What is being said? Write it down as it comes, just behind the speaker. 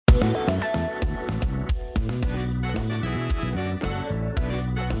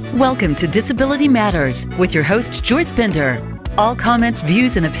Welcome to Disability Matters with your host, Joyce Bender. All comments,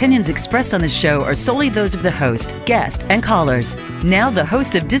 views, and opinions expressed on the show are solely those of the host, guest, and callers. Now, the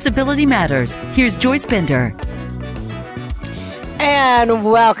host of Disability Matters, here's Joyce Bender. And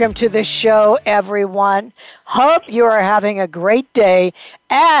welcome to the show, everyone. Hope you are having a great day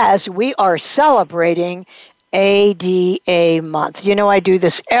as we are celebrating ADA month. You know, I do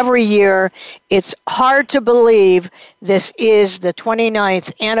this every year. It's hard to believe this is the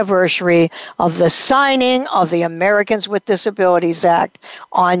 29th anniversary of the signing of the Americans with Disabilities Act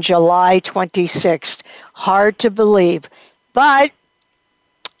on July 26th. Hard to believe. But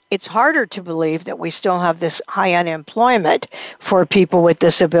it's harder to believe that we still have this high unemployment for people with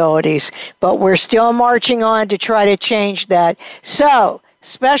disabilities. But we're still marching on to try to change that. So,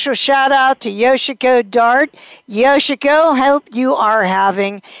 special shout out to Yoshiko Dart. Yoshiko, hope you are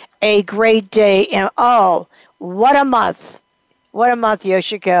having a great day. And oh, what a month. What a month,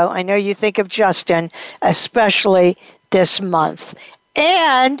 Yoshiko. I know you think of Justin, especially this month.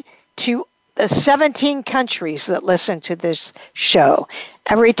 And to the 17 countries that listen to this show.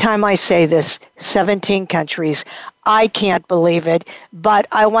 Every time I say this, 17 countries, I can't believe it. But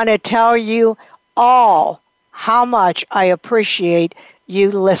I want to tell you all how much I appreciate you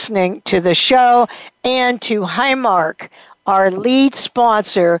listening to the show, and to Highmark, our lead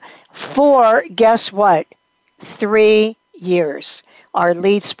sponsor for, guess what, 3 years. Our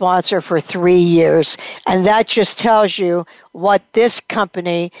lead sponsor for 3 years. And that just tells you what this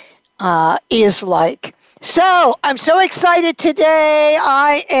company is like. So I'm so excited today.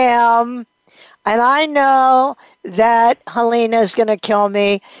 I am. And I know that Helena is going to kill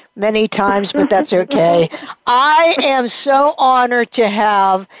me many times, but that's okay. I am so honored to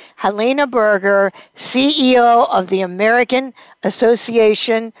have Helena Berger, CEO of the American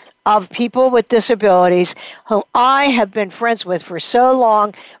Association of People with Disabilities, whom I have been friends with for so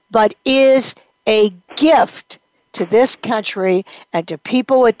long, but is a gift to this country and to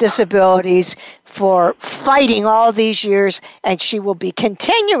people with disabilities for fighting all these years, and she will be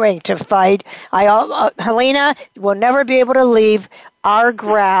continuing to fight. Helena will never be able to leave our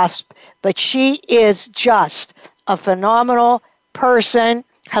grasp, but she is just a phenomenal person.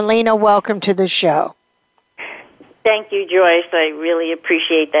 Helena, welcome to the show. Thank you, Joyce. I really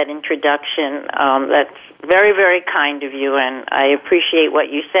appreciate that introduction. That's very, very kind of you, and I appreciate what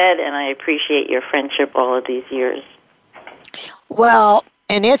you said, and I appreciate your friendship all of these years. Well,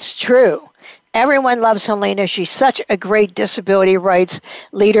 and it's true. Everyone loves Helena. She's such a great disability rights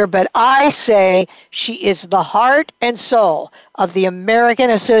leader, but I say she is the heart and soul of the American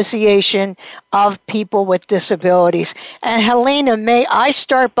Association of People with Disabilities. And Helena, may I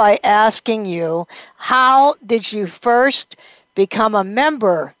start by asking you, how did you first become a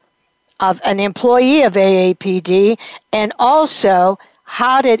member of an employee of AAPD, and also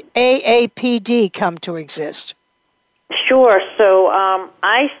how did AAPD come to exist? Sure. So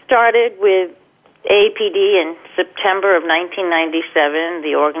I started with AAPD in September of 1997.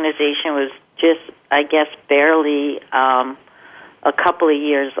 The organization was just, I guess, barely a couple of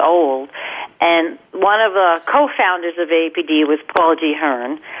years old. And one of the co-founders of AAPD was Paul G.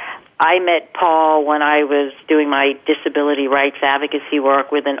 Hearn. I met Paul when I was doing my disability rights advocacy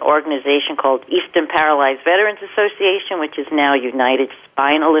work with an organization called Eastern Paralyzed Veterans Association, which is now United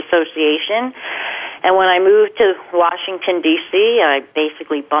Spinal Association. And when I moved to Washington, D.C., I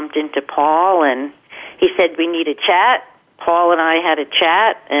basically bumped into Paul, and he said we need a chat. Paul and I had a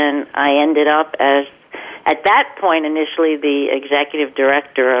chat, and I ended up as, at that point, initially the executive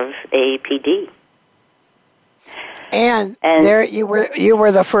director of AAPD. And there you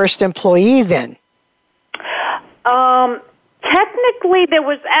were the first employee then. Technically, there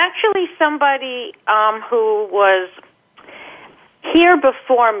was actually somebody who was here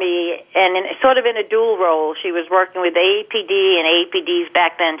before me, and sort of in a dual role. She was working with AAPD and AAPD's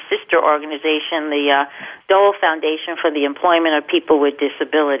back then sister organization, the Dole Foundation for the Employment of People with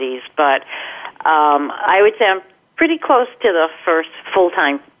Disabilities. But I would say I'm pretty close to the first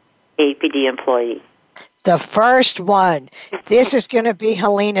full-time AAPD employee. The first one. This is going to be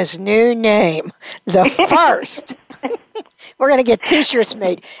Helena's new name. The first. We're going to get T-shirts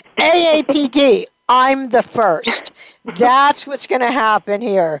made. AAPD, I'm the first. That's what's going to happen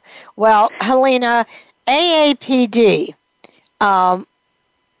here. Well, Helena, AAPD, how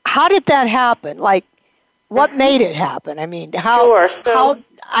did that happen? Like, what made it happen? I mean, how, and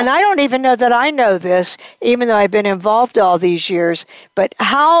I don't even know that I know this, even though I've been involved all these years, but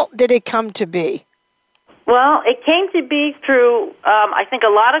how did it come to be? Well, it came to be through, I think, a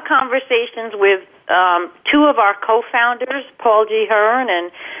lot of conversations with two of our co-founders, Paul G. Hearn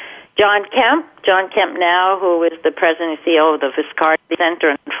and John Kemp now, who is the president and CEO of the Viscardi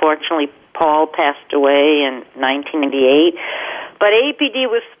Center. Unfortunately, Paul passed away in 1998. But AAPD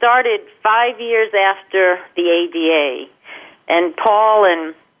was started 5 years after the ADA. And Paul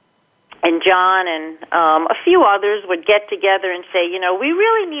and John and a few others would get together and say, we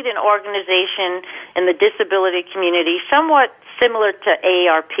really need an organization in the disability community somewhat similar to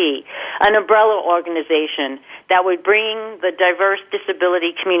AARP, an umbrella organization that would bring the diverse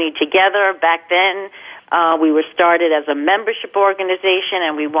disability community together. Back then, we were started as a membership organization,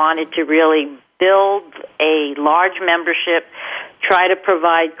 and we wanted to really build a large membership, try to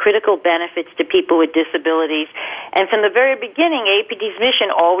provide critical benefits to people with disabilities. And from the very beginning, AAPD's mission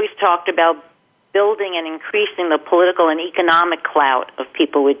always talked about building and increasing the political and economic clout of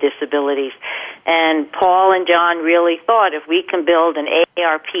people with disabilities. And Paul and John really thought if we can build an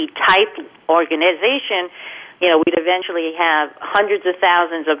AARP-type organization, we'd eventually have hundreds of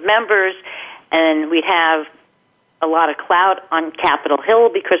thousands of members, and we'd have a lot of clout on Capitol Hill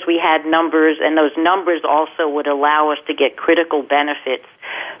because we had numbers, and those numbers also would allow us to get critical benefits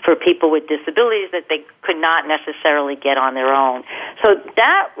for people with disabilities that they could not necessarily get on their own. So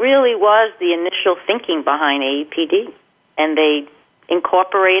that really was the initial thinking behind AAPD, and they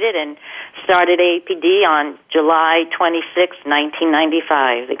incorporated and started AAPD on July 26,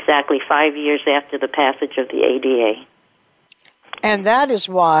 1995, exactly 5 years after the passage of the ADA. And that is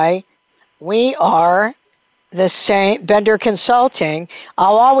why we are the same, Bender Consulting.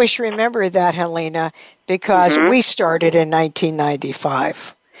 I'll always remember that, Helena, because we started in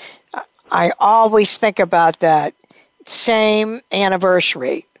 1995. I always think about that same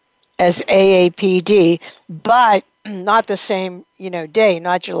anniversary as AAPD, but not the same, day,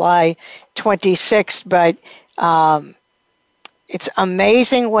 not July 26th, but it's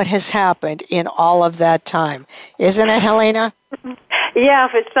amazing what has happened in all of that time. Isn't it, Helena? Yeah,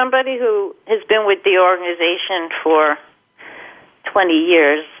 for somebody who has been with the organization for 20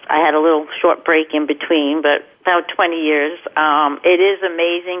 years, I had a little short break in between, but about 20 years, it is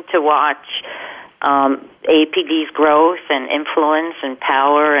amazing to watch AAPD's growth and influence and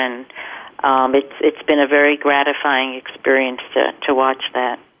power, and it's been a very gratifying experience to watch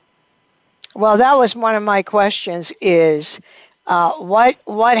that. Well, that was one of my questions is,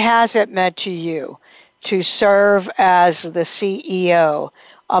 what has it meant to you to serve as the CEO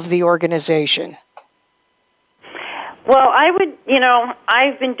of the organization? Well,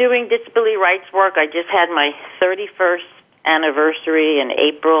 I've been doing disability rights work. I just had my 31st anniversary in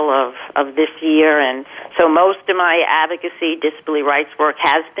April of this year, and so most of my advocacy, disability rights work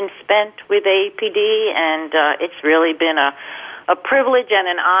has been spent with AAPD, and it's really been a privilege and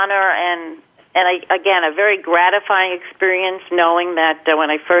an honor, and again, a very gratifying experience knowing that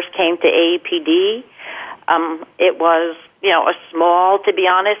when I first came to AAPD, it was, a small, to be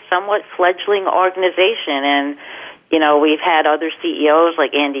honest, somewhat fledgling organization. And, we've had other CEOs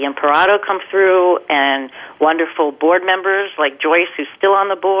like Andy Imperato come through and wonderful board members like Joyce, who's still on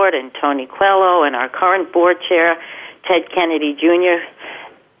the board, and Tony Coelho, and our current board chair, Ted Kennedy Jr.,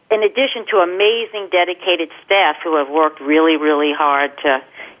 in addition to amazing dedicated staff who have worked really, really hard to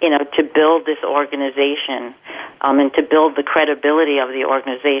build this organization and to build the credibility of the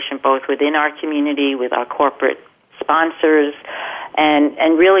organization, both within our community, with our corporate sponsors,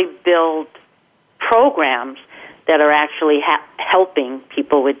 and really build programs that are actually helping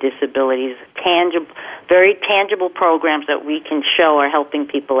people with disabilities, very tangible programs that we can show are helping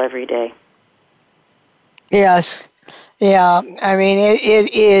people every day. Yes. Yeah, I mean,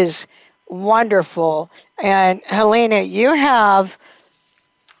 it is wonderful. And Helena, you have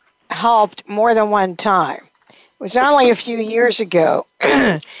helped more than one time. It was only a few years ago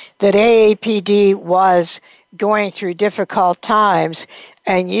that AAPD was going through difficult times,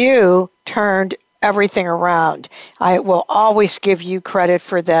 and you turned everything around. I will always give you credit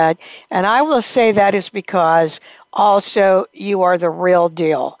for that. And I will say that is because also you are the real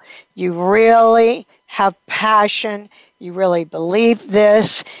deal. You really have passion. You really believe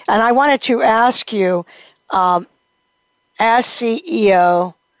this. And I wanted to ask you, as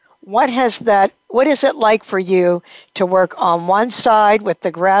CEO, what is it like for you to work on one side with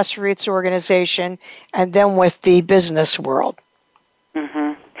the grassroots organization and then with the business world?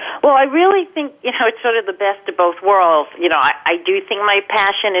 Mm-hmm. Well, I really think, it's sort of the best of both worlds. I do think my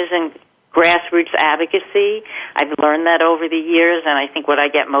passion is in grassroots advocacy. I've learned that over the years, and I think what I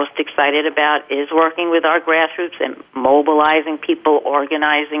get most excited about is working with our grassroots and mobilizing people,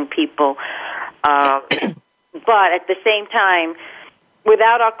 organizing people. But at the same time,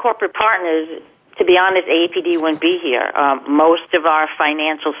 without our corporate partners to be honest, AAPD wouldn't be here. Most of our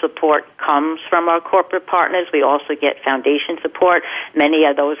financial support comes from our corporate partners. We also get foundation support. Many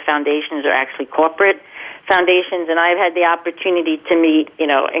of those foundations are actually corporate foundations, and I've had the opportunity to meet,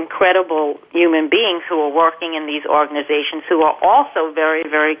 incredible human beings who are working in these organizations who are also very,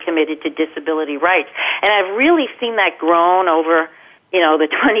 very committed to disability rights. And I've really seen that grown over, the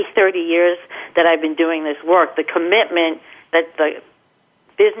 20, 30 years that I've been doing this work, the commitment that the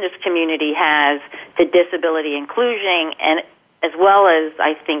business community has to disability inclusion, and as well as,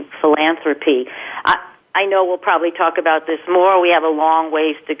 I think, philanthropy. I know we'll probably talk about this more. We have a long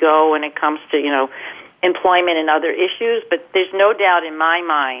ways to go when it comes to, employment and other issues, but there's no doubt in my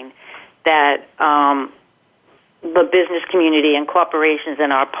mind that the business community and corporations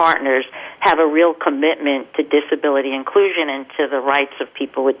and our partners have a real commitment to disability inclusion and to the rights of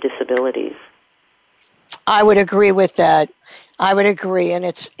people with disabilities. I would agree with that. I would agree, and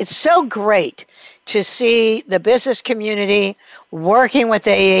it's so great to see the business community working with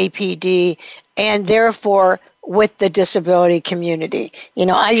the AAPD and therefore with the disability community.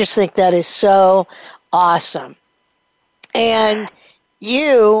 I just think that is so awesome. And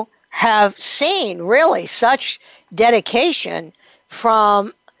you have seen really such dedication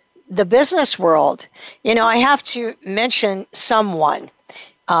from the business world. I have to mention someone,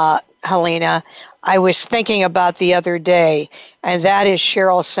 Helena, I was thinking about the other day, and that is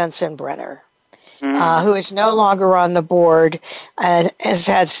Cheryl Sensenbrenner, who is no longer on the board and has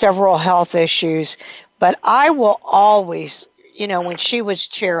had several health issues. But I will always, when she was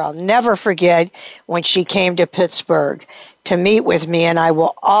chair, I'll never forget when she came to Pittsburgh to meet with me, and I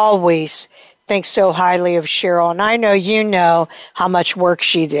will always think so highly of Cheryl. And I know you know how much work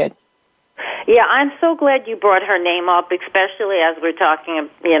she did. Yeah, I'm so glad you brought her name up, especially as we're talking,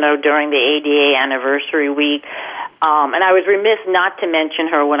 during the ADA anniversary week. And I was remiss not to mention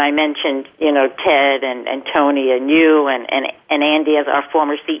her when I mentioned, Ted and Tony and you and Andy as our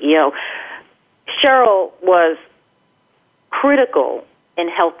former CEO. Cheryl was critical in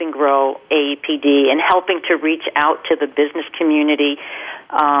helping grow AAPD and helping to reach out to the business community.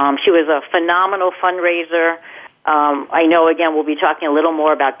 She was a phenomenal fundraiser. I know, again, we'll be talking a little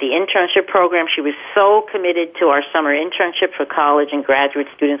more about the internship program. She was so committed to our summer internship for college and graduate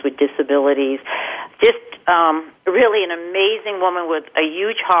students with disabilities. Just really an amazing woman with a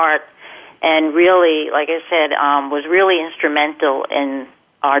huge heart, and really, like I said, was really instrumental in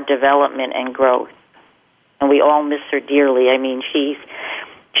our development and growth. And we all miss her dearly. I mean, she's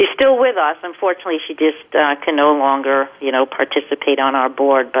still with us. Unfortunately, she just can no longer, participate on our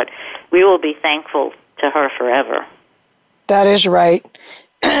board. But we will be thankful to her forever. That is right.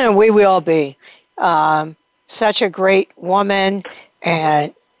 We will be. Such a great woman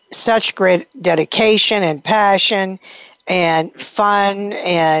and such great dedication and passion and fun.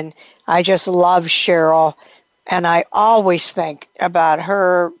 And I just love Cheryl. And I always think about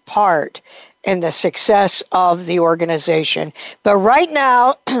her part in the success of the organization. But right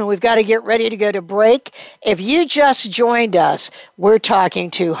now, we've got to get ready to go to break. If you just joined us, we're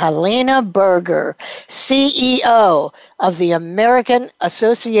talking to Helena Berger, CEO of the American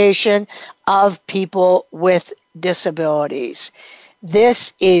Association of People with Disabilities.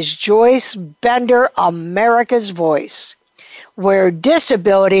 This is Joyce Bender, America's Voice, where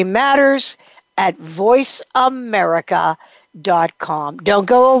disability matters at voiceamerica.com. Don't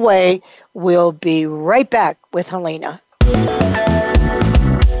go away. We'll be right back with Helena.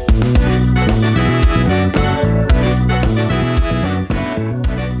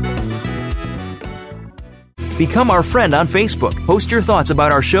 Become our friend on Facebook. Post your thoughts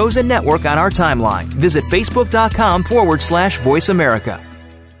about our shows and network on our timeline. Visit facebook.com/Voice America.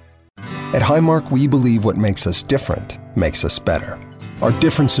 At Highmark, we believe what makes us different makes us better. Our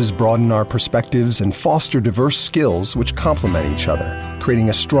differences broaden our perspectives and foster diverse skills which complement each other, creating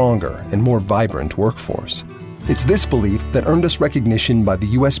a stronger and more vibrant workforce. It's this belief that earned us recognition by the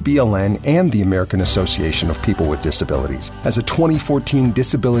USBLN and the American Association of People with Disabilities as a 2014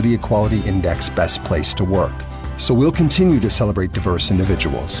 Disability Equality Index Best Place to Work. So we'll continue to celebrate diverse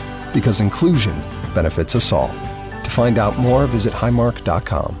individuals, because inclusion benefits us all. To find out more, visit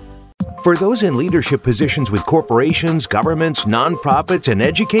highmark.com. For those in leadership positions with corporations, governments, nonprofits, and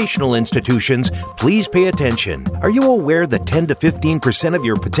educational institutions, please pay attention. Are you aware that 10 to 15% of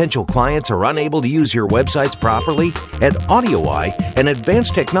your potential clients are unable to use your websites properly? At AudioEye, an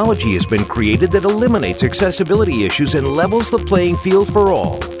advanced technology has been created that eliminates accessibility issues and levels the playing field for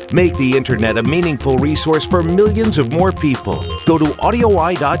all. Make the Internet a meaningful resource for millions of more people. Go to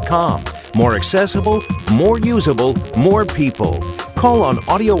audioeye.com. More accessible, more usable, more people. Call on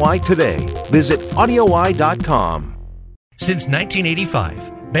AudioEye today. Visit audioeye.com. Since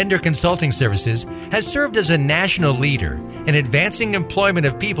 1985, Bender Consulting Services has served as a national leader in advancing employment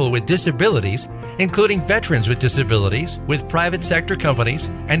of people with disabilities, including veterans with disabilities, with private sector companies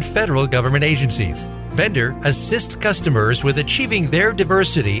and federal government agencies. Bender assists customers with achieving their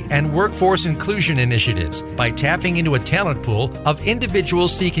diversity and workforce inclusion initiatives by tapping into a talent pool of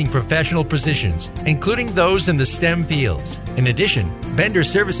individuals seeking professional positions, including those in the STEM fields. In addition, Bender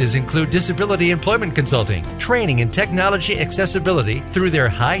services include disability employment consulting, training and technology accessibility through their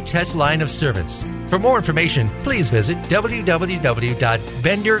high-test line of service. For more information, please visit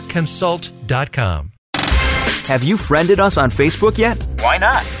www.benderconsult.com. Have you friended us on Facebook yet? Why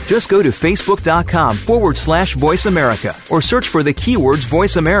not? Just go to facebook.com/Voice America or search for the keywords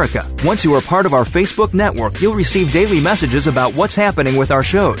Voice America. Once you are part of our Facebook network, you'll receive daily messages about what's happening with our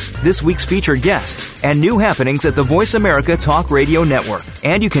shows, this week's featured guests, and new happenings at the Voice America Talk Radio Network.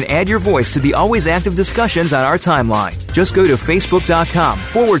 And you can add your voice to the always active discussions on our timeline. Just go to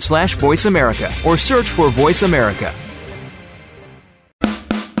facebook.com/Voice America or search for Voice America.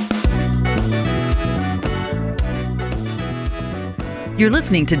 You're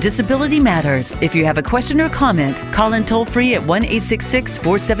listening to Disability Matters. If you have a question or comment, call in toll-free at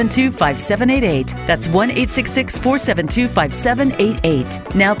 1-866-472-5788. That's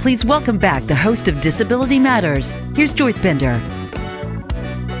 1-866-472-5788. Now please welcome back the host of Disability Matters. Here's Joyce Bender.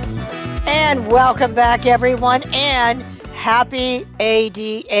 And welcome back, everyone, and happy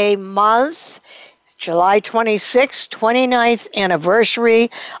ADA month. July 26th, 29th anniversary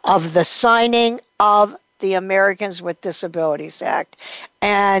of the signing of the Americans with Disabilities Act.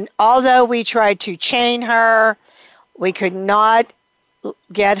 And although we tried to chain her, we could not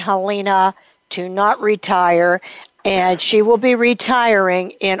get Helena to not retire, and she will be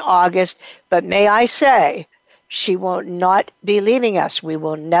retiring in August. But may I say, she will not be leaving us. We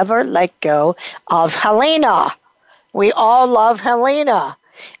will never let go of Helena. We all love Helena.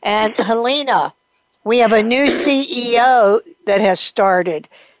 And Helena, we have a new CEO that has started,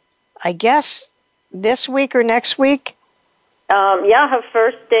 I guess, this week or next week? Yeah, her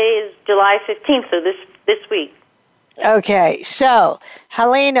first day is July 15th, so this week. Okay, so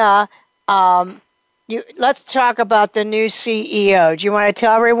Helena, let's talk about the new CEO. Do you want to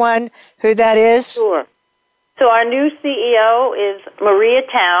tell everyone who that is? Sure. So our new CEO is Maria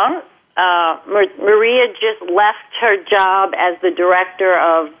Town. Maria just left her job as the director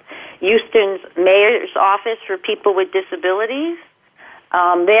of Houston's mayor's office for people with disabilities.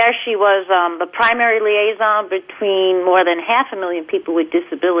 There she was the primary liaison between more than 500,000 people with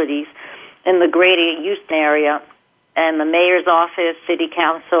disabilities in the greater Houston area and the mayor's office, city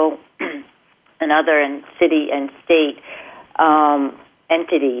council, and other city and state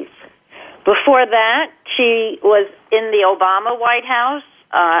entities. Before that, she was in the Obama White House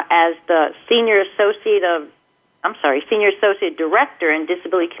as the Senior Associate Director and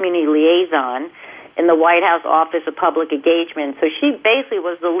Disability Community Liaison in the White House Office of Public Engagement. So she basically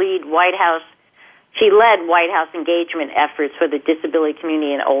was the lead she led White House engagement efforts for the disability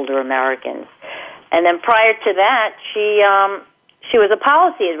community and older Americans. And then prior to that, she was a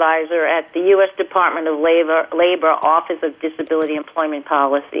policy advisor at the U.S. Department of Labor Office of Disability Employment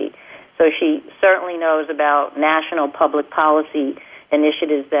Policy. So she certainly knows about national public policy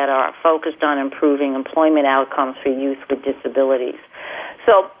initiatives that are focused on improving employment outcomes for youth with disabilities.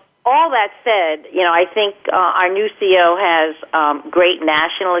 So all that said, I think our new CEO has great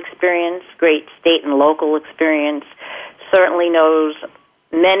national experience, great state and local experience, certainly knows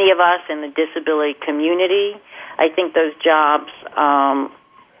many of us in the disability community. I think those jobs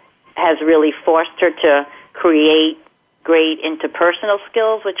has really forced her to create great interpersonal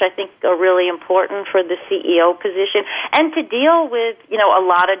skills, which I think are really important for the CEO position, and to deal with, a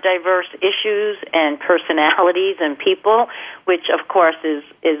lot of diverse issues and personalities and people, which, of course, is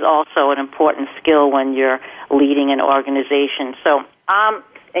also an important skill when you're leading an organization. So I'm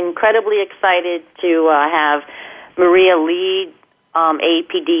incredibly excited to have Maria lead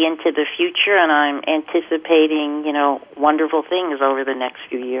AAPD into the future, and I'm anticipating, wonderful things over the next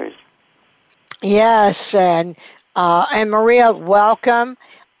few years. Yes, and Maria, welcome.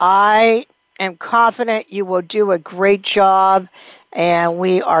 I am confident you will do a great job, and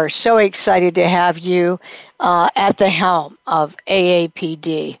we are so excited to have you at the helm of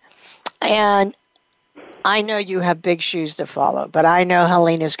AAPD. And I know you have big shoes to follow, but I know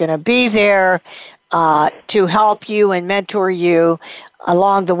Helena's going to be there to help you and mentor you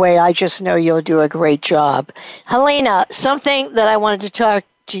along the way. I just know you'll do a great job. Helena, something that I wanted to talk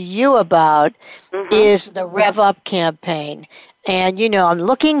to you about is the Rev Up campaign. And, I'm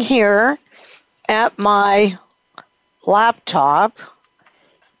looking here at my laptop,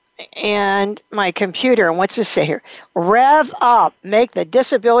 and my computer. And what's this say here? Rev up, make the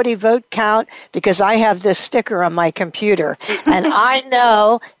disability vote count, because I have this sticker on my computer. And I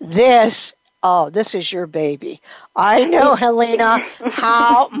know this. Oh, this is your baby. I know, Helena,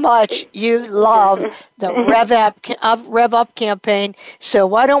 how much you love the Rev Up campaign. So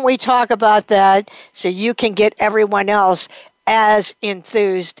why don't we talk about that so you can get everyone else as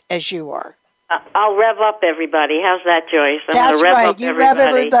enthused as you are? I'll rev up everybody. How's that, Joyce? That's right. You rev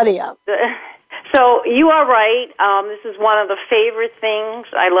everybody up. So you are right. This is one of the favorite things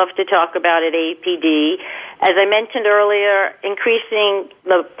I love to talk about at AAPD. As I mentioned earlier, increasing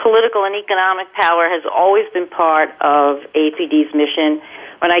the political and economic power has always been part of AAPD's mission.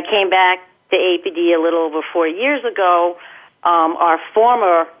 When I came back to AAPD a little over 4 years ago, our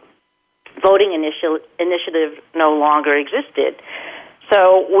former voting initiative no longer existed.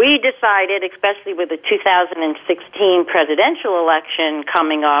 So we decided, especially with the 2016 presidential election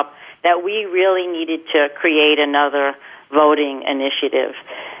coming up, that we really needed to create another voting initiative.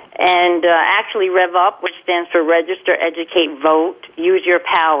 And actually, Rev Up, which stands for Register, Educate, Vote, Use Your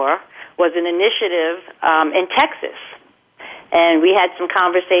Power, was an initiative in Texas. And we had some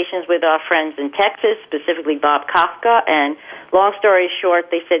conversations with our friends in Texas, specifically Bob Kafka, and long story short,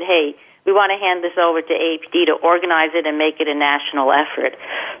 they said, hey, we want to hand this over to AAPD to organize it and make it a national effort.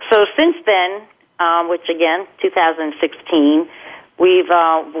 So since then, which again, 2016, we've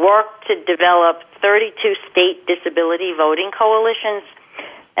worked to develop 32 state disability voting coalitions.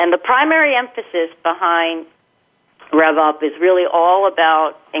 And the primary emphasis behind Rev Up is really all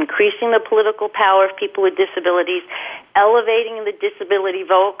about increasing the political power of people with disabilities, elevating the disability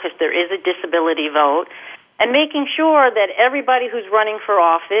vote, because there is a disability vote, and making sure that everybody who's running for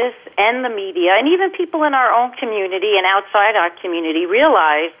office and the media and even people in our own community and outside our community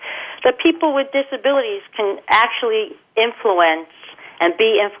realize that people with disabilities can actually influence and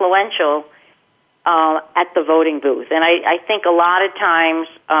be influential at the voting booth. And I think a lot of times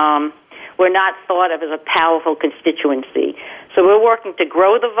we're not thought of as a powerful constituency. So we're working to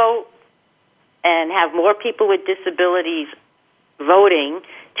grow the vote and have more people with disabilities voting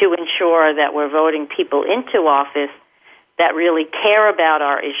to ensure that we're voting people into office that really care about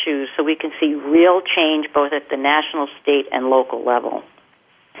our issues so we can see real change both at the national, state, and local level.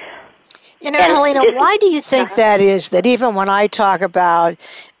 You know, Helena, why do you think that is, that even when I talk about,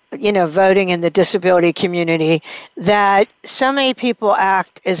 you know, voting in the disability community, that so many people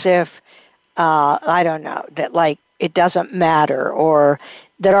act as if, I don't know, that like it doesn't matter or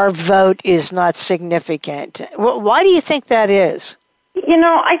that our vote is not significant? Why do you think that is? You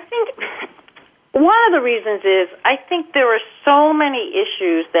know, I think one of the reasons is I think there are so many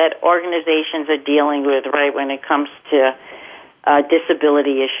issues that organizations are dealing with, right, when it comes to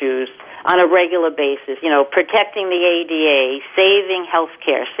disability issues on a regular basis. You know, protecting the ADA, saving health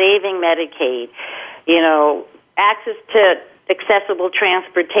care, saving Medicaid, you know, access to accessible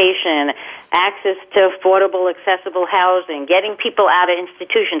transportation, access to affordable, accessible housing, getting people out of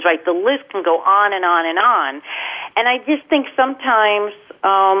institutions, right? The list can go on and on and on. And I just think sometimes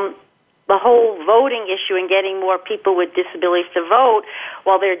the whole voting issue and getting more people with disabilities to vote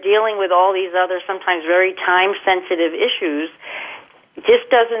while they're dealing with all these other sometimes very time-sensitive issues just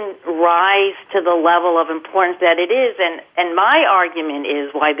doesn't rise to the level of importance that it is. And my argument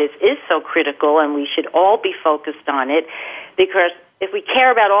is why this is so critical and we should all be focused on it, because if we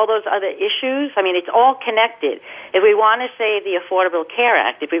care about all those other issues, I mean, it's all connected. If we want to save the Affordable Care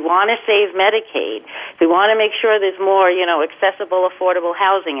Act, if we want to save Medicaid, if we want to make sure there's more, you know, accessible, affordable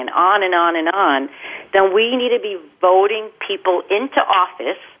housing and on and on and on, then we need to be voting people into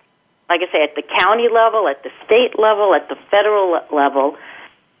office, like I say, at the county level, at the state level, at the federal level,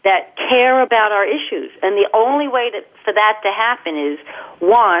 that care about our issues. And the only way for that to happen is,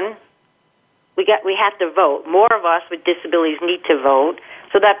 one, we have to vote. More of us with disabilities need to vote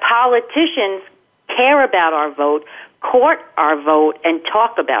so that politicians care about our vote, court our vote, and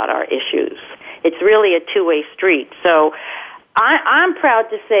talk about our issues. It's really a two-way street. So I'm proud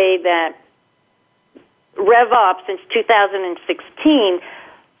to say that Rev Up, since 2016,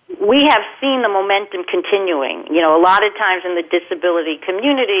 we have seen the momentum continuing. You know, a lot of times in the disability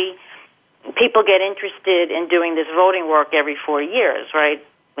community, people get interested in doing this voting work every 4 years, right,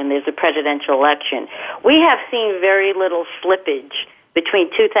 when there's a presidential election. We have seen very little slippage between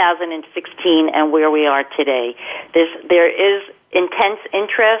 2016 and where we are today. There is intense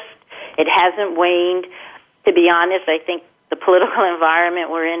interest. It hasn't waned. To be honest, I think the political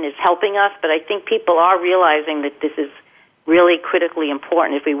environment we're in is helping us, but I think people are realizing that this is really critically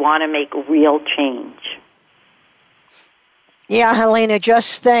important if we want to make real change. Yeah, Helena,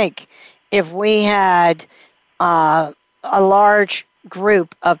 just think if we had a large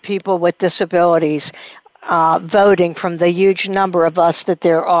group of people with disabilities voting from the huge number of us that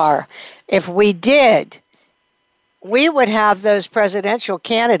there are. If we did, we would have those presidential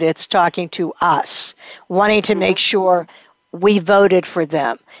candidates talking to us, wanting to make sure we voted for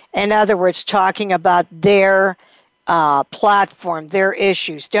them. In other words, talking about their platform, their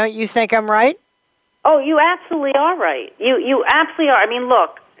issues. Don't you think I'm right? Oh, you absolutely are right. You absolutely are. I mean,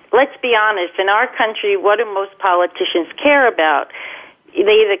 look, let's be honest. In our country, what do most politicians care about?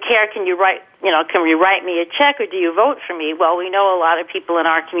 They either care, can you write me a check, or do you vote for me? Well, we know a lot of people in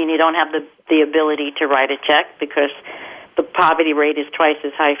our community don't have the ability to write a check because the poverty rate is twice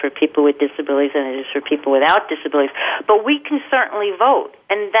as high for people with disabilities than it is for people without disabilities. But we can certainly vote,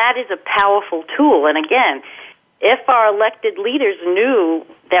 and that is a powerful tool. And again, if our elected leaders knew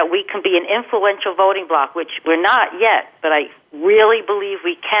that we can be an influential voting bloc, which we're not yet, but I really believe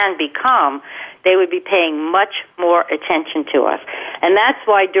we can become, they would be paying much more attention to us. And that's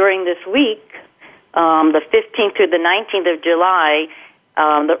why during this week, the 15th through the 19th of July,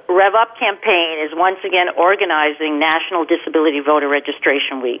 the Rev Up campaign is once again organizing National Disability Voter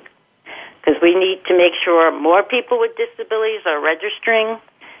Registration Week, because we need to make sure more people with disabilities are registering,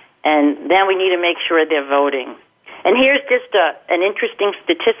 and then we need to make sure they're voting. And here's just an interesting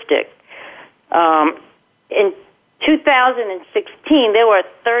statistic. In 2016, there were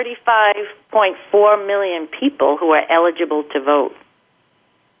 35.4 million people who are eligible to vote.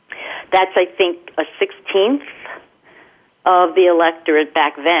 That's, I think, a 16th of the electorate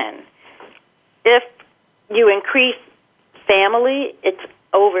back then. If you increase family, it's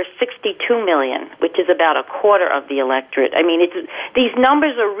over 62 million, which is about a quarter of the electorate. I mean, these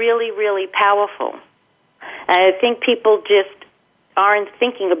numbers are really, really powerful. And I think people just aren't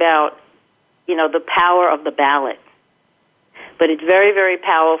thinking about, the power of the ballot. But it's very, very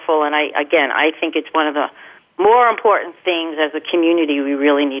powerful, and I think it's one of the more important things as a community we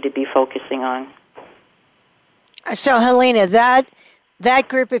really need to be focusing on. So, Helena, that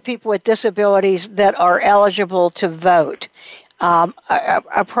group of people with disabilities that are eligible to vote,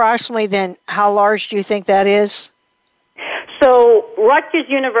 approximately then, how large do you think that is? So, Rutgers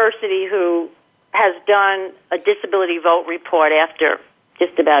University, who has done a disability vote report after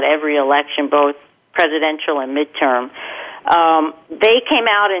just about every election, both presidential and midterm, they came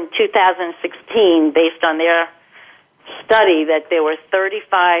out in 2016 based on their study that there were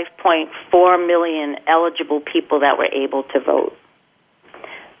 35.4 million eligible people that were able to vote.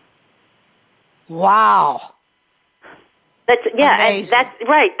 Wow. Amazing. And that's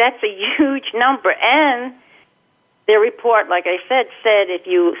right. That's a huge number. And their report, like I said if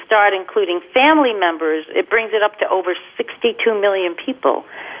you start including family members, it brings it up to over 62 million people.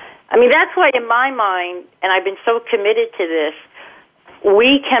 I mean, that's why in my mind, and I've been so committed to this,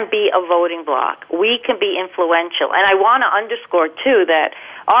 we can be a voting bloc. We can be influential. And I want to underscore, too, that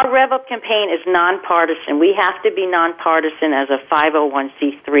our Rev Up campaign is nonpartisan. We have to be nonpartisan as a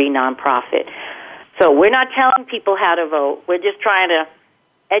 501c3 nonprofit. So we're not telling people how to vote. We're just trying to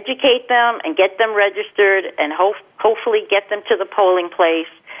educate them and get them registered and hopefully get them to the polling place.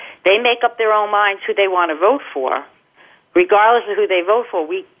 They make up their own minds who they want to vote for. Regardless of who they vote for,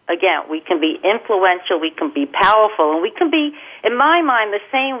 we can be influential, we can be powerful, and we can be, in my mind, the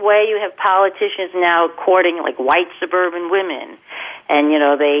same way you have politicians now courting like white suburban women. And,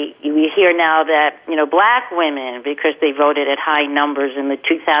 we hear now that, black women, because they voted at high numbers in the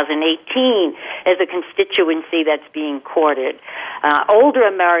 2018, is a constituency that's being courted. Older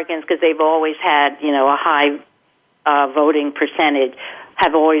Americans, because they've always had, a high voting percentage,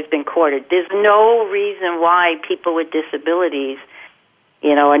 have always been courted. There's no reason why people with disabilities,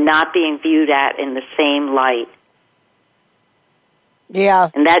 are not being viewed at in the same light. Yeah.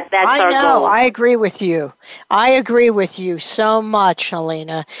 And that's our goal. I agree with you. I agree with you so much,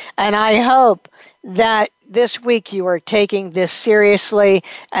 Helena. And I hope that this week you are taking this seriously.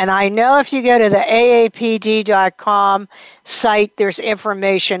 And I know if you go to the AAPD.com site, there's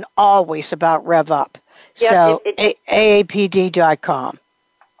information always about Rev Up. Yep, so AAPD.com.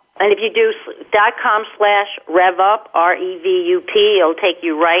 And if you do .com/RevUp, REVUP, it'll take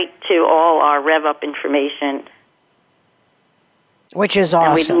you right to all our Rev Up information. Which is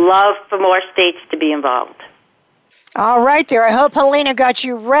awesome. And we'd love for more states to be involved. All right there. I hope Helena got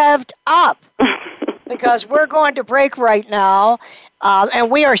you revved up because we're going to break right now.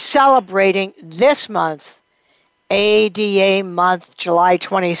 And we are celebrating this month, ADA month, July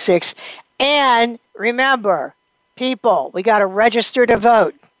 26th. And remember, people, we got to register to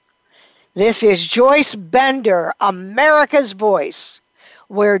vote. This is Joyce Bender, America's Voice,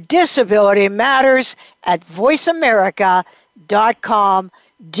 where disability matters at voiceamerica.com.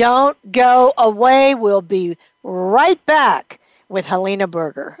 Don't go away. We'll be right back with Helena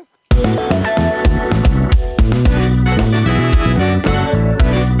Berger.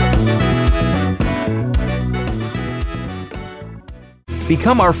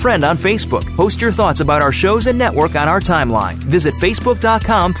 Become our friend on Facebook. Post your thoughts about our shows and network on our timeline. Visit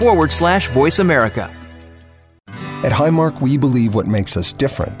facebook.com/Voice America. At Highmark, we believe what makes us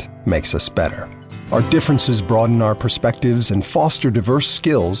different makes us better. Our differences broaden our perspectives and foster diverse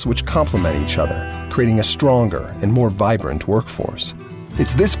skills which complement each other, creating a stronger and more vibrant workforce.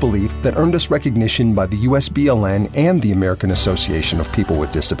 It's this belief that earned us recognition by the USBLN and the American Association of People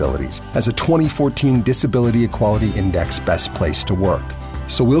with Disabilities as a 2014 Disability Equality Index Best Place to Work.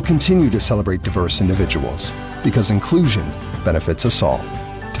 So we'll continue to celebrate diverse individuals, because inclusion benefits us all.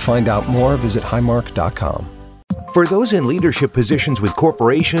 To find out more, visit highmark.com. For those in leadership positions with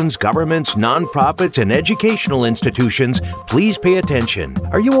corporations, governments, nonprofits, and educational institutions, please pay attention.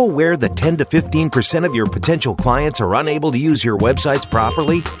 Are you aware that 10 to 15% of your potential clients are unable to use your websites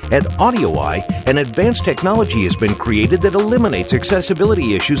properly? At AudioEye, an advanced technology has been created that eliminates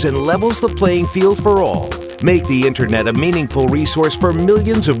accessibility issues and levels the playing field for all. Make the internet a meaningful resource for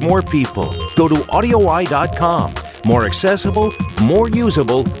millions of more people. Go to audioeye.com. More accessible, more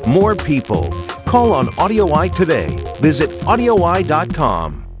usable, more people. Call on AudioEye today. Visit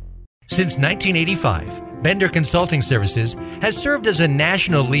audioeye.com. Since 1985, Bender Consulting Services has served as a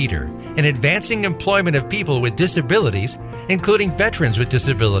national leader in advancing employment of people with disabilities, including veterans with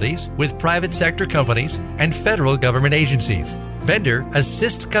disabilities, with private sector companies and federal government agencies. Bender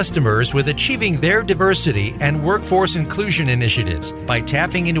assists customers with achieving their diversity and workforce inclusion initiatives by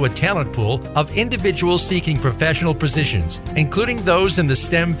tapping into a talent pool of individuals seeking professional positions, including those in the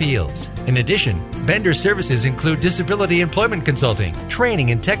STEM fields. In addition, Bender services include disability employment consulting,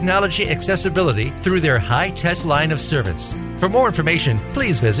 training and technology accessibility through their high-test line of service. For more information,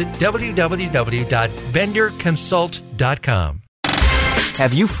 please visit www.benderconsult.com.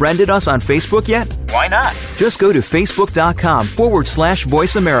 Have you friended us on Facebook yet? Why not? Just go to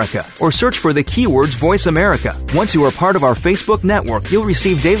facebook.com/Voice America or search for the keywords Voice America. Once you are part of our Facebook network, you'll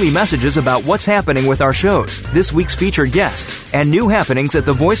receive daily messages about what's happening with our shows, this week's featured guests, and new happenings at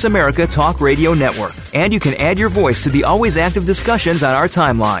the Voice America Talk Radio Network. And you can add your voice to the always active discussions on our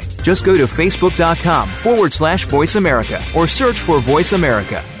timeline. Just go to facebook.com/Voice America or search for Voice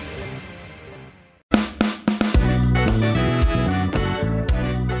America.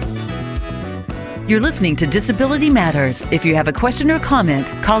 You're listening to Disability Matters. If you have a question or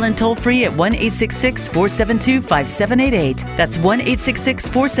comment, call in toll-free at 1-866-472-5788. That's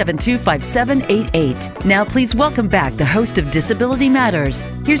 1-866-472-5788. Now please welcome back the host of Disability Matters.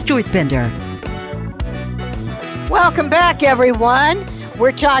 Here's Joyce Bender. Welcome back, everyone.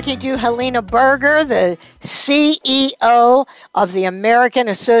 We're talking to Helena Berger, the CEO of the American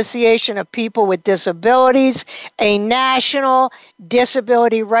Association of People with Disabilities, a national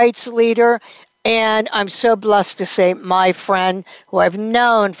disability rights leader. And I'm so blessed to say my friend who I've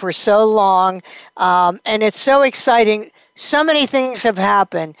known for so long. And it's so exciting. So many things have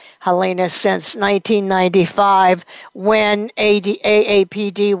happened, Helena, since 1995 when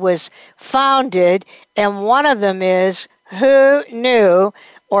AAPD was founded. And one of them is, who knew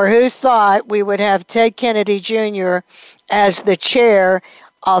or who thought we would have Ted Kennedy Jr. as the chair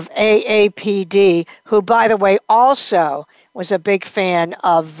of AAPD, who, by the way, also was a big fan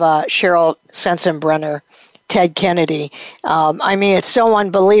of Cheryl Sensenbrenner, Ted Kennedy. I mean, it's so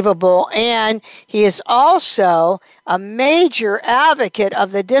unbelievable. And he is also a major advocate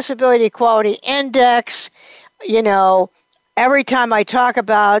of the Disability Equality Index. You know, every time I talk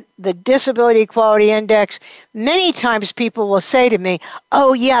about the Disability Equality Index, many times people will say to me,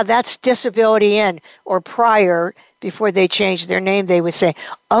 oh, yeah, that's Disability In, or prior, before they changed their name, they would say,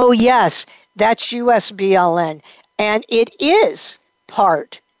 oh, yes, that's USBLN. And it is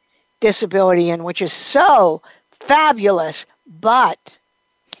part Disability In, which is so fabulous, but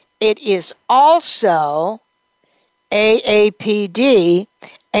it is also AAPD.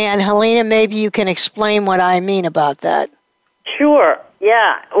 And Helena, maybe you can explain what I mean about that. Sure,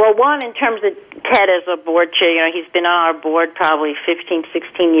 yeah. Well, one, in terms of Ted as a board chair, you know, he's been on our board probably 15,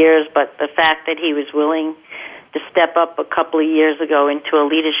 16 years, but the fact that he was willing to step up a couple of years ago into a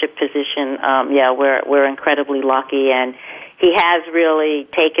leadership position, we're incredibly lucky. And he has really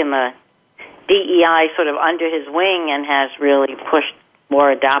taken the DEI sort of under his wing and has really pushed more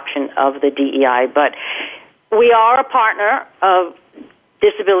adoption of the DEI. But we are a partner of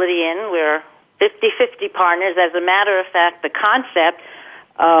Disability In. We're 50-50 partners. As a matter of fact, the concept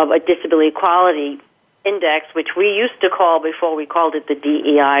of a disability equality index, which we used to call, before we called it the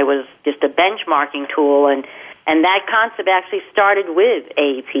DEI, was just a benchmarking tool, and that concept actually started with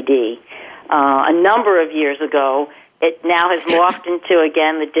AAPD a number of years ago, It now has morphed into,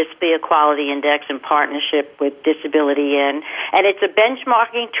 again, the Disability Equality Index in partnership with Disability In. And it's a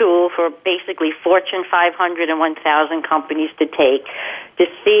benchmarking tool for basically Fortune 500 and 1,000 companies to take to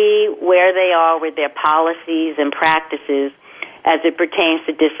see where they are with their policies and practices as it pertains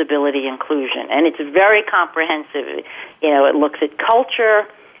to disability inclusion. And it's very comprehensive. It looks at culture,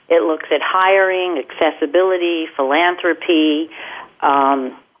 it looks at hiring, accessibility, philanthropy,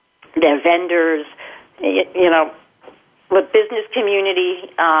 their vendors, the business community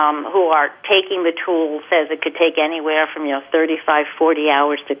who are taking the tool says it could take anywhere from 35, 40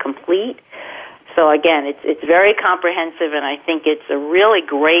 hours to complete. So again, it's very comprehensive, and I think it's a really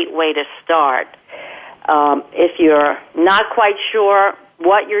great way to start. If you're not quite sure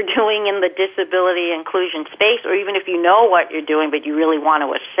what you're doing in the disability inclusion space, or even if you know what you're doing but you really want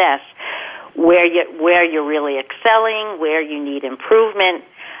to assess where you're really excelling, where you need improvement.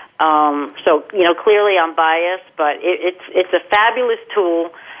 So clearly I'm biased, but it's a fabulous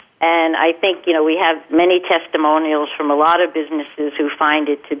tool, and I think we have many testimonials from a lot of businesses who find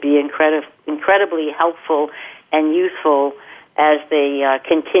it to be incredibly helpful and useful as they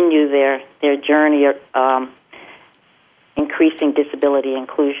continue their journey of increasing disability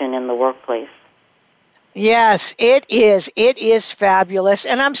inclusion in the workplace. Yes, it is. It is fabulous.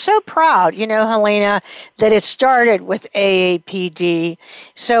 And I'm so proud, Helena, that it started with AAPD.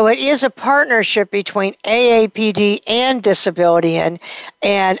 So it is a partnership between AAPD and Disability In.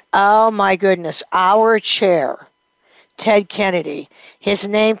 And oh my goodness, our chair, Ted Kennedy, his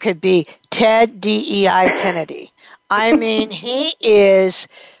name could be Ted DEI Kennedy. I mean, he is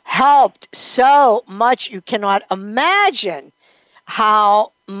helped so much. You cannot imagine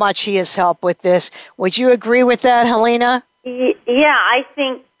how much he has helped with this. Would you agree with that, Helena? Yeah, I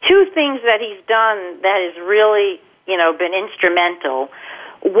think two things that he's done that has really, been instrumental.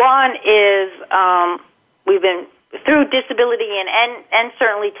 One is we've been through Disability and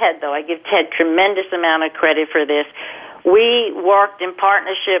certainly Ted, though. I give Ted tremendous amount of credit for this. We worked in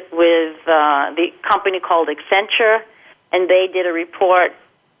partnership with the company called Accenture, and they did a report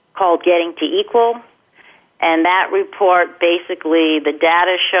called Getting to Equal. And that report, basically, the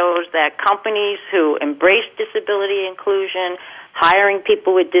data shows that companies who embrace disability inclusion, hiring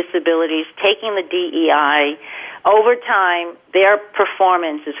people with disabilities, taking the DEI, over time, their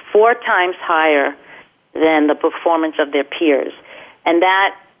performance is 4 times higher than the performance of their peers. And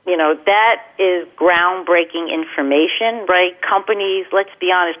that is groundbreaking information, right? Companies, let's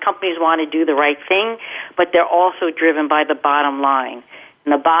be honest, companies want to do the right thing, but they're also driven by the bottom line.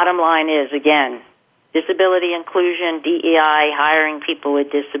 And the bottom line is, again, disability inclusion, DEI, hiring people with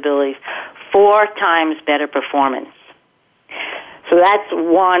disabilities, 4 times better performance. So that's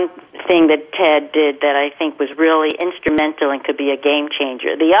one thing that Ted did that I think was really instrumental and could be a game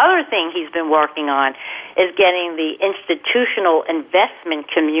changer. The other thing he's been working on is getting the institutional investment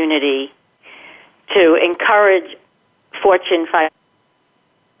community to encourage Fortune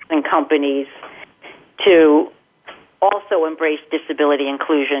 500 companies to also embrace disability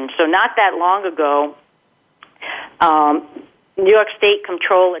inclusion. So not that long ago, New York State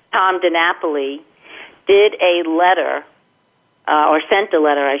Comptroller Tom DiNapoli did a letter, or sent a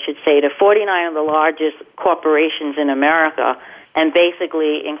letter, I should say, to 49 of the largest corporations in America and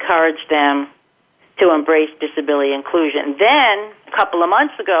basically encouraged them to embrace disability inclusion. Then, a couple of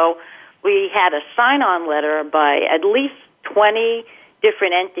months ago, we had a sign-on letter by at least 20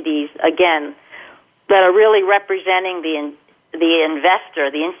 different entities, again, that are really representing the investor,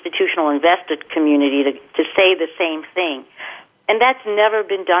 the institutional investor community to say the same thing. And that's never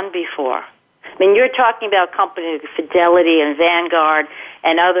been done before. I mean, you're talking about companies like Fidelity and Vanguard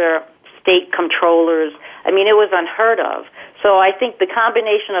and other state controllers. I mean, it was unheard of. So I think the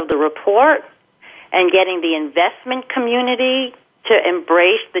combination of the report and getting the investment community to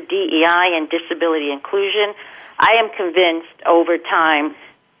embrace the DEI and disability inclusion, I am convinced over time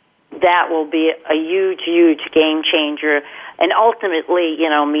that will be a huge, huge game changer, and ultimately,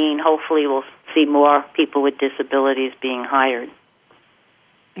 hopefully we'll see more people with disabilities being hired.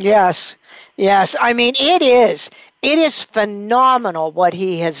 Yes. I mean, it is phenomenal what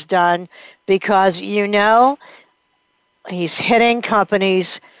he has done because, he's hitting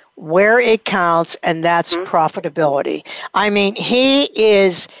companies where it counts, and that's profitability. I mean, he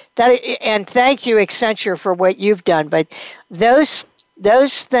is that, and thank you, Accenture, for what you've done, but those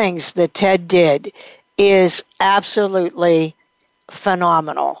things that Ted did is absolutely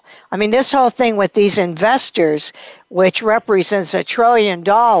phenomenal. I mean, this whole thing with these investors, which represents $1 trillion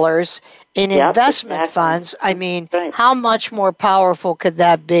in investment funds, I mean, how much more powerful could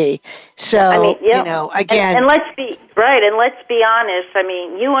that be? So, again. And let's be honest. I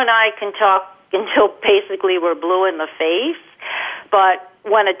mean, you and I can talk until basically we're blue in the face. But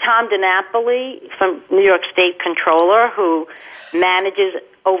when a Tom DiNapoli from New York State Comptroller, who manages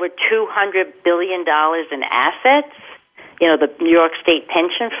over $200 billion in assets, the New York State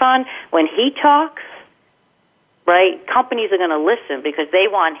Pension Fund, when he talks, right, companies are going to listen because they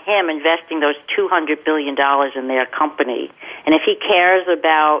want him investing those $200 billion in their company. And if he cares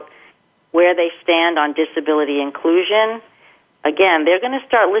about where they stand on disability inclusion, again, they're going to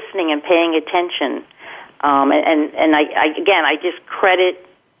start listening and paying attention. And I just credit,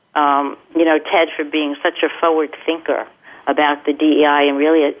 Ted for being such a forward thinker about the DEI and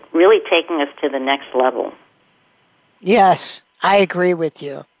really taking us to the next level. Yes, I agree with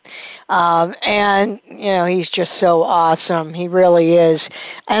you. And, he's just so awesome. He really is.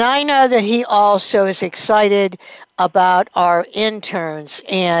 And I know that he also is excited about our interns.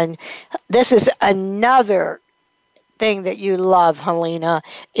 And this is another thing that you love, Helena,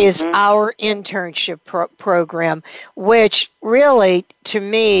 is our internship program, which really, to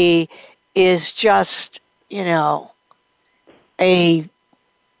me, is just, a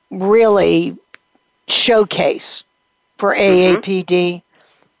really showcase for AAPD.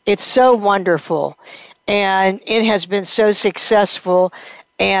 It's so wonderful, and it has been so successful.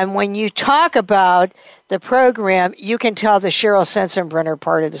 And when you talk about the program, you can tell the Cheryl Sensenbrenner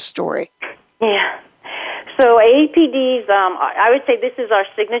part of the story. Yeah. So AAPD's, I would say this is our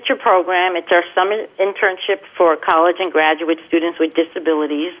signature program. It's our summer internship for college and graduate students with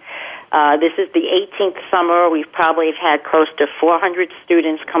disabilities. This is the 18th summer. We've probably had close to 400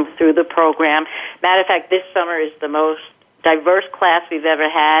 students come through the program. Matter of fact, this summer is the most diverse class we've ever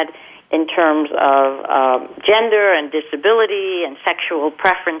had in terms of gender and disability and sexual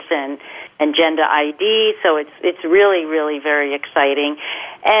preference and gender ID. So it's really, really very exciting.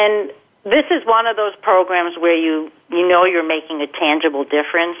 And this is one of those programs where you know you're making a tangible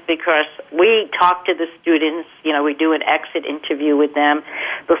difference because we talk to the students, we do an exit interview with them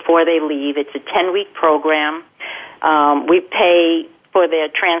before they leave. It's a 10-week program. We pay for their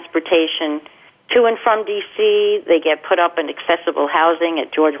transportation to and from D.C. They get put up in accessible housing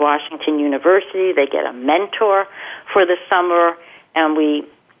at George Washington University. They get a mentor for the summer, and we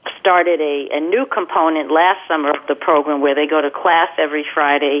started a new component last summer of the program where they go to class every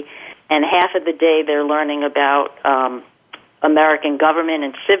Friday, and half of the day they're learning about American government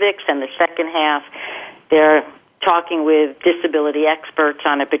and civics, and the second half they're talking with disability experts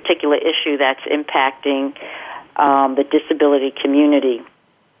on a particular issue that's impacting the disability community.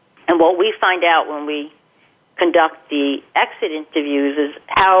 And what we find out when we conduct the exit interviews is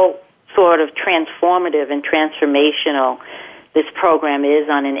how sort of transformative and transformational this program is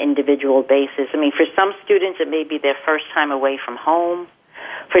on an individual basis. I mean, for some students, it may be their first time away from home.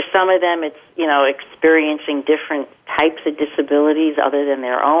 For some of them, it's, experiencing different types of disabilities other than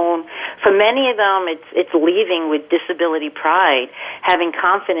their own. For many of them, it's leaving with disability pride, having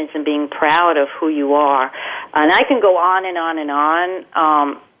confidence in being proud of who you are. And I can go on and on and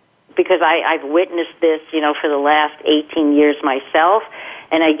on because I've witnessed this, for the last 18 years myself.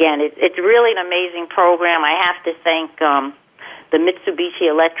 And again, it's really an amazing program. I have to thank the Mitsubishi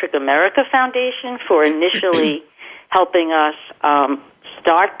Electric America Foundation for initially helping us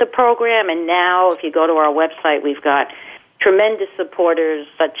start the program, and now if you go to our website, we've got tremendous supporters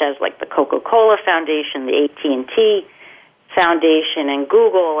such as like the Coca-Cola Foundation, the AT&T Foundation, and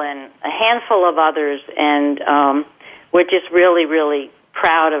Google, and a handful of others, and we're just really, really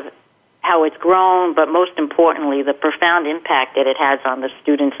proud of how it's grown, but most importantly, the profound impact that it has on the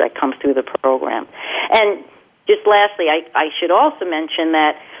students that come through the program. And just lastly, I should also mention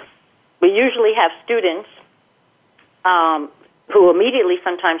that we usually have students who immediately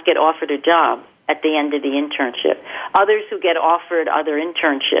sometimes get offered a job at the end of the internship. Others who get offered other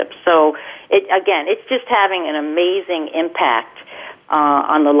internships. So, it's just having an amazing impact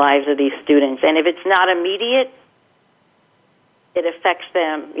on the lives of these students. And if it's not immediate, it affects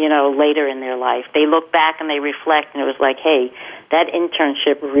them, later in their life. They look back and they reflect, and it was like, hey, that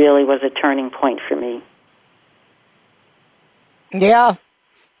internship really was a turning point for me. Yeah,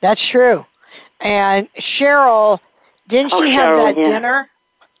 that's true. And Cheryl, didn't she have that dinner?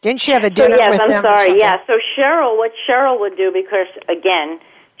 Didn't she have a dinner with them? Yes, I'm sorry. Yeah, so what Cheryl would do, because, again,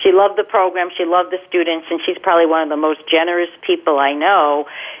 she loved the program, she loved the students, and she's probably one of the most generous people I know,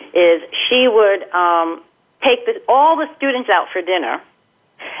 is she would take all the students out for dinner,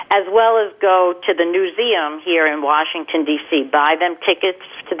 as well as go to the museum here in Washington, D.C., buy them tickets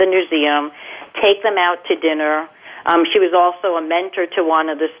to the museum, take them out to dinner. She was also a mentor to one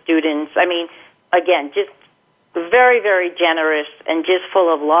of the students. I mean, again, just very, very generous and just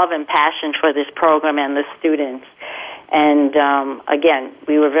full of love and passion for this program and the students. And again,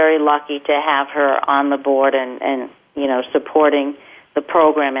 we were very lucky to have her on the board and supporting the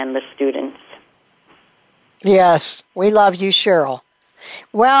program and the students. Yes, we love you, Cheryl.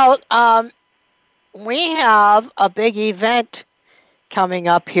 Well, we have a big event coming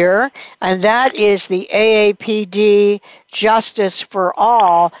up here, and that is the AAPD Justice for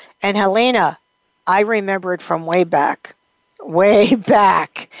All. And Helena, I remember it from way back.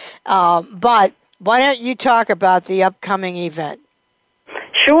 But why don't you talk about the upcoming event?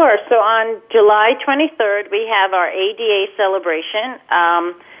 Sure. So on July 23rd, we have our ADA celebration.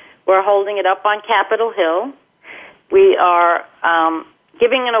 We're holding it up on Capitol Hill. We are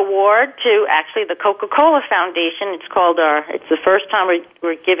giving an award to actually the Coca-Cola Foundation. It's the first time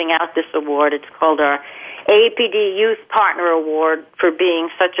we're giving out this award. It's called our AAPD Youth Partner Award for being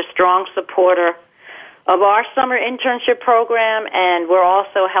such a strong supporter of our summer internship program, and we're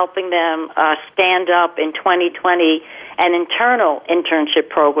also helping them stand up in 2020 an internal internship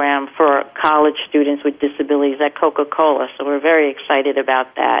program for college students with disabilities at Coca-Cola. So we're very excited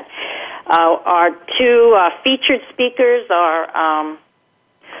about that. Our two featured speakers are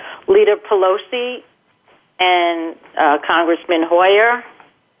Leader Pelosi and Congressman Hoyer,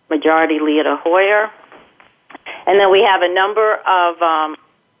 Majority Leader Hoyer. And then we have a number of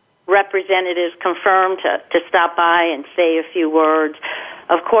representatives confirmed to stop by and say a few words.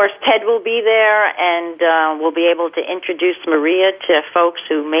 Of course, Ted will be there, and we'll be able to introduce Maria to folks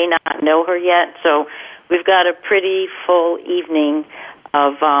who may not know her yet. So we've got a pretty full evening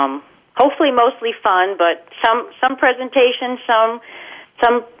of hopefully mostly fun, but some presentations, some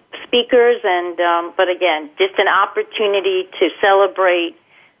speakers, and but again, just an opportunity to celebrate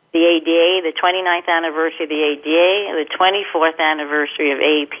the ADA, the 29th anniversary of the ADA, the 24th anniversary of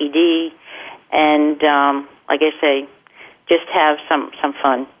AAPD, and like I say, just have some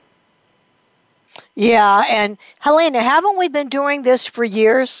fun. Yeah, and Helena, haven't we been doing this for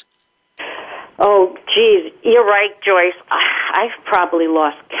years? Oh, geez, you're right, Joyce. I've probably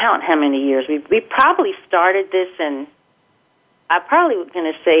lost count how many years. We probably started this in, I'm probably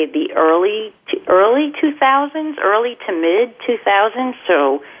going to say the early 2000s, early to mid 2000s,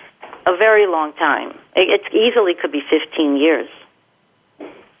 so a very long time. It easily could be 15 years.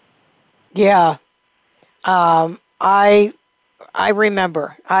 Yeah. I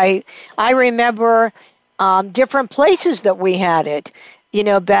remember. I remember different places that we had it,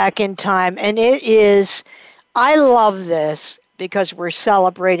 back in time. And it is, I love this because we're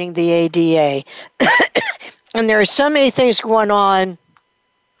celebrating the ADA. And there are so many things going on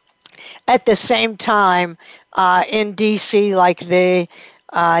at the same time in D.C., like the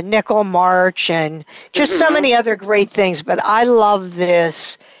Nickel March and just so many other great things. But I love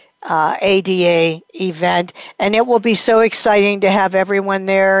this ADA event, and it will be so exciting to have everyone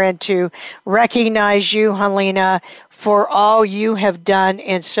there and to recognize you, Helena, for all you have done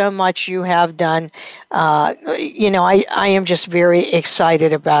and so much you have done. I am just very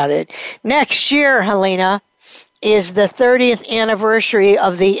excited about it. Next year, Helena, is the 30th anniversary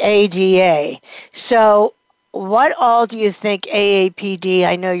of the ADA. So what all do you think AAPD,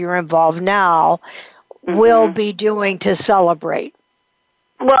 I know you're involved now, will be doing to celebrate?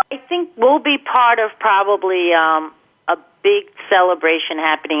 Well, I think we'll be part of probably a big celebration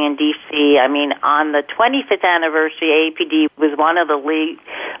happening in D.C. I mean, on the 25th anniversary, AAPD was one of the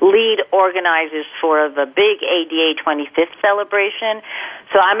lead organizers for the big ADA 25th celebration.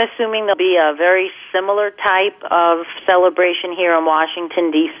 So I'm assuming there'll be a very similar type of celebration here in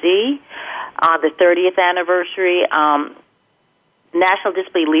Washington, D.C. The 30th anniversary. National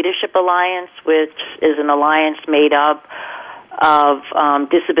Disability Leadership Alliance, which is an alliance made up of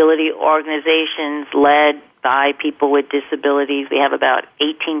disability organizations led by people with disabilities. We have about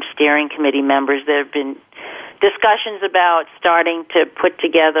 18 steering committee members. There have been discussions about starting to put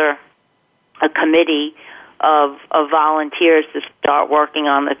together a committee of volunteers to start working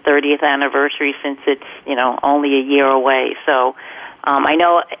on the 30th anniversary, since it's only a year away. So I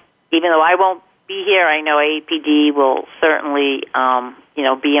know, even though I won't be here, I know AAPD will certainly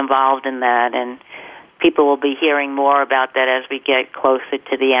be involved in that, and people will be hearing more about that as we get closer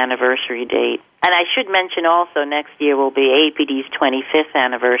to the anniversary date. And I should mention also, next year will be AAPD's 25th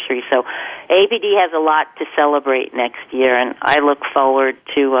anniversary. So AAPD has a lot to celebrate next year, and I look forward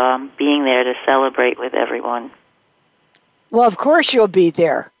to being there to celebrate with everyone. Well, of course you'll be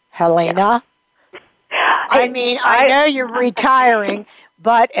there, Helena. Yeah. I know you're retiring,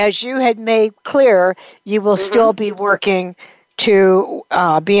 but as you had made clear, you will still be working to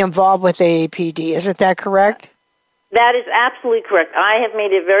be involved with AAPD. Isn't that correct? That is absolutely correct. I have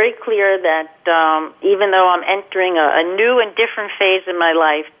made it very clear that even though I'm entering a new and different phase in my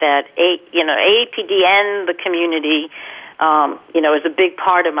life, that AAPD and the community, is a big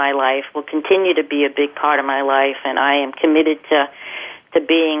part of my life, will continue to be a big part of my life, and I am committed to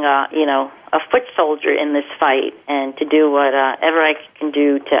being a foot soldier in this fight and to do whatever I can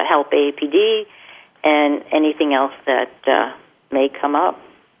do to help AAPD and anything else that may come up.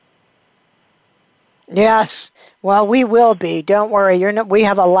 Yes. Well, we will be. Don't worry. We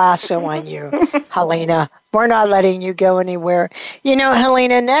have a lasso on you, Helena. We're not letting you go anywhere.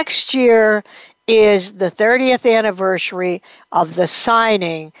 Helena, next year is the 30th anniversary of the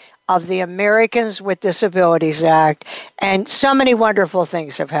signing of the Americans with Disabilities Act, and so many wonderful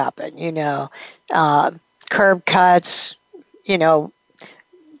things have happened. Curb cuts,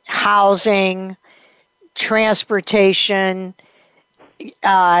 housing, transportation,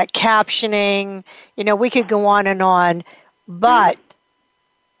 captioning, we could go on, but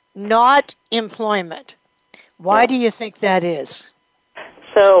not employment. Why do you think that is?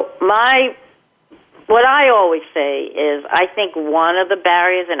 So what I always say is I think one of the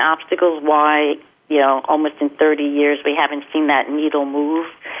barriers and obstacles why, almost in 30 years we haven't seen that needle move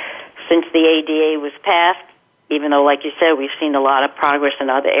since the ADA was passed, even though, like you said, we've seen a lot of progress in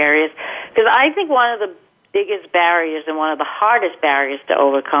other areas. Because I think one of the biggest barriers and one of the hardest barriers to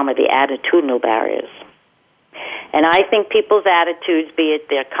overcome are the attitudinal barriers. And I think people's attitudes, be it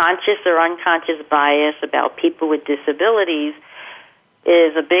their conscious or unconscious bias about people with disabilities,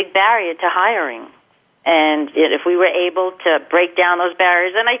 is a big barrier to hiring. And if we were able to break down those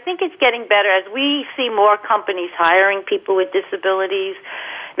barriers, and I think it's getting better as we see more companies hiring people with disabilities.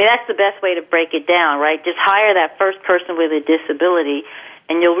 I mean, that's the best way to break it down, right? Just hire that first person with a disability,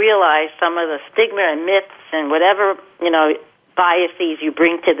 and you'll realize some of the stigma and myths and whatever, biases you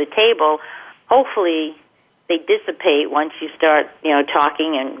bring to the table, hopefully they dissipate once you start,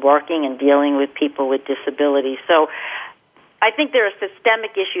 talking and working and dealing with people with disabilities. So I think there are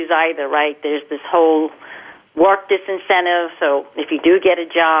systemic issues either, right? There's this whole work disincentive. So if you do get a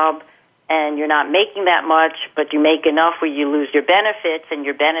job and you're not making that much, but you make enough where you lose your benefits, and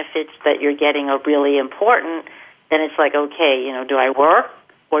your benefits that you're getting are really important, then it's like, okay, do I work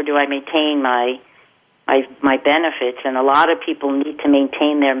or do I maintain my benefits? And a lot of people need to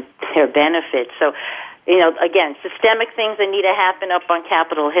maintain their benefits. So, again, systemic things that need to happen up on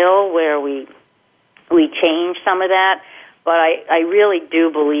Capitol Hill where we change some of that. But I really do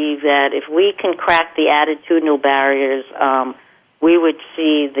believe that if we can crack the attitudinal barriers, we would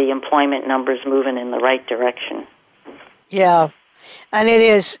see the employment numbers moving in the right direction. Yeah, and it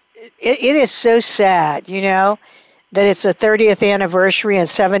is so sad, that it's the 30th anniversary and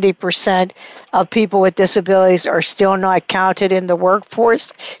 70% of people with disabilities are still not counted in the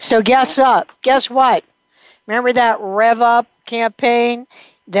workforce. So guess what? Remember that Rev Up campaign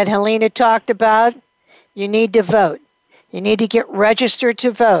that Helena talked about? You need to vote. You need to get registered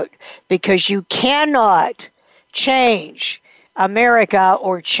to vote, because you cannot change America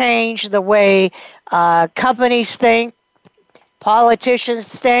or change the way companies think,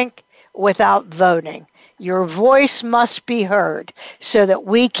 politicians think, without voting. Your voice must be heard so that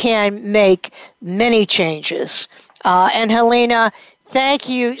we can make many changes. And Helena, thank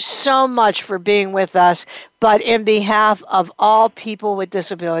you so much for being with us. But in behalf of all people with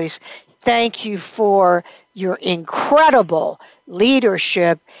disabilities, thank you for your incredible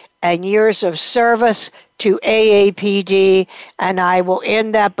leadership and years of service to AAPD. And I will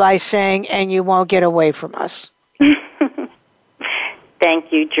end that by saying, and you won't get away from us.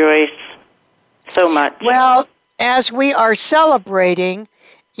 Thank you, Joyce, so much. Well, as we are celebrating,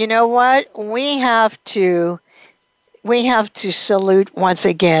 you know what? We have to salute once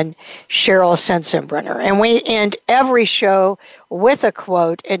again Cheryl Sensenbrenner. And we end every show with a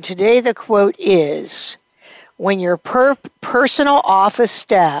quote. And today the quote is, when your personal office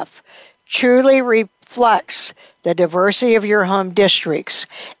staff truly reflects the diversity of your home districts,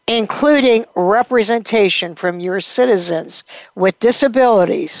 including representation from your citizens with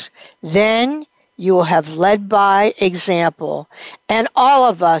disabilities, then you will have led by example, and all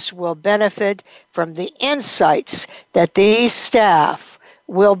of us will benefit from the insights that these staff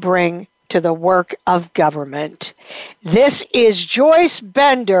will bring to the work of government. This is Joyce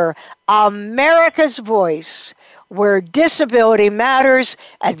Bender, America's Voice, where disability matters,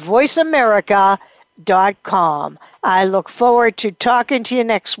 at voiceamerica.com. I look forward to talking to you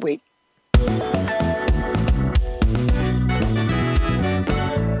next week.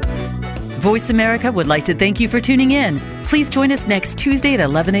 Voice America would like to thank you for tuning in. Please join us next Tuesday at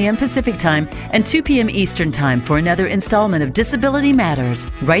 11 a.m. Pacific Time and 2 p.m. Eastern Time for another installment of Disability Matters,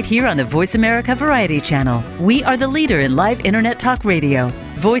 right here on the Voice America Variety Channel. We are the leader in live Internet talk radio.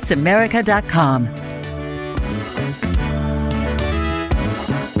 VoiceAmerica.com.